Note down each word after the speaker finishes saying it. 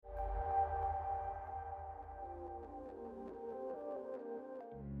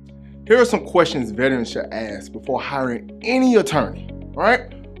Here are some questions veterans should ask before hiring any attorney. All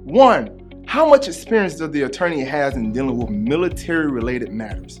right? 1, how much experience does the attorney have in dealing with military-related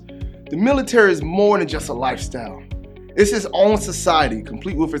matters? The military is more than just a lifestyle. It's its own society,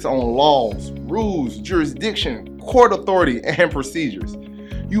 complete with its own laws, rules, jurisdiction, court authority, and procedures.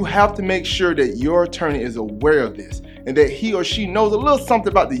 You have to make sure that your attorney is aware of this and that he or she knows a little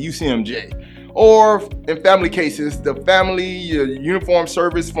something about the UCMJ, or in family cases, the Family Uniform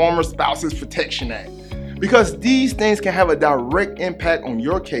Service Former Spouses Protection Act, because these things can have a direct impact on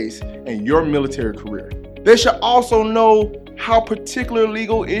your case and your military career. They should also know how particular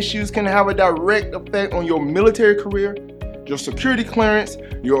legal issues can have a direct effect on your military career, your security clearance,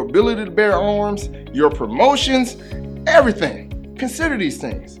 your ability to bear arms, your promotions, everything. Consider these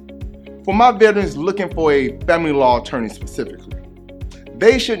things. For my veterans looking for a family law attorney specifically,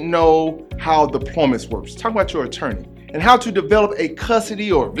 they should know how deployments works. Talk about your attorney and how to develop a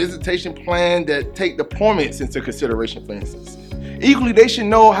custody or visitation plan that take deployments into consideration, for instance. Equally, they should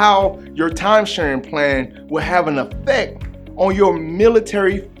know how your time-sharing plan will have an effect on your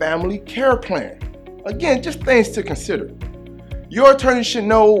military family care plan. Again, just things to consider. Your attorney should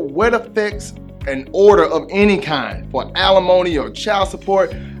know what affects an order of any kind for alimony or child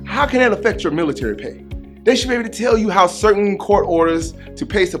support. How can that affect your military pay? They should be able to tell you how certain court orders to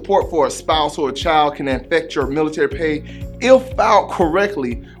pay support for a spouse or a child can affect your military pay if filed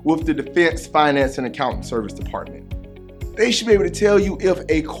correctly with the Defense Finance and Accounting Service Department. They should be able to tell you if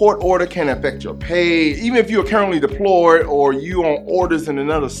a court order can affect your pay, even if you are currently deployed or you on orders in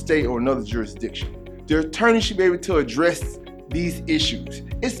another state or another jurisdiction. The attorney should be able to address these issues,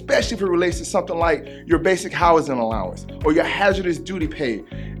 especially if it relates to something like your basic housing allowance or your hazardous duty pay,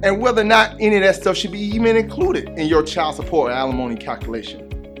 and whether or not any of that stuff should be even included in your child support or alimony calculation.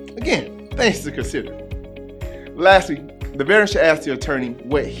 Again, things to consider. Lastly, the veteran should ask the attorney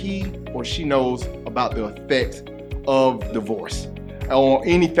what he or she knows about the effects of divorce or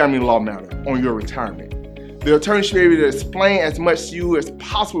any family law matter on your retirement. The attorney should be able to explain as much to you as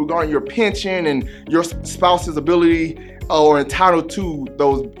possible regarding your pension and your spouse's ability or entitled to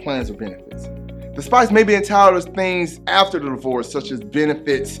those plans or benefits. The spouse may be entitled to things after the divorce, such as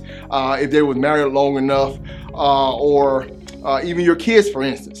benefits if they were married long enough, or even your kids, for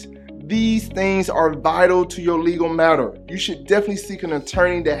instance. These things are vital to your legal matter. You should definitely seek an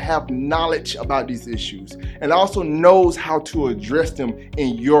attorney that have knowledge about these issues and also knows how to address them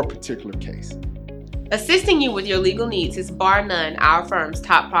in your particular case. Assisting you with your legal needs is bar none our firm's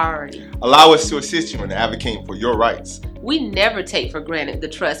top priority. Allow us to assist you in advocating for your rights. We never take for granted the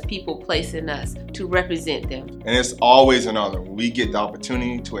trust people place in us to represent them. And it's always an honor when we get the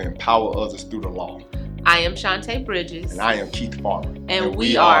opportunity to empower others through the law. I am Shantae Bridges. And I am Keith Farmer. And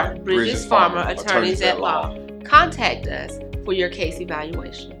we are Bridges Farmer Attorneys at Law. Contact us for your case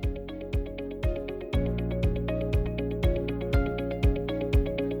evaluation.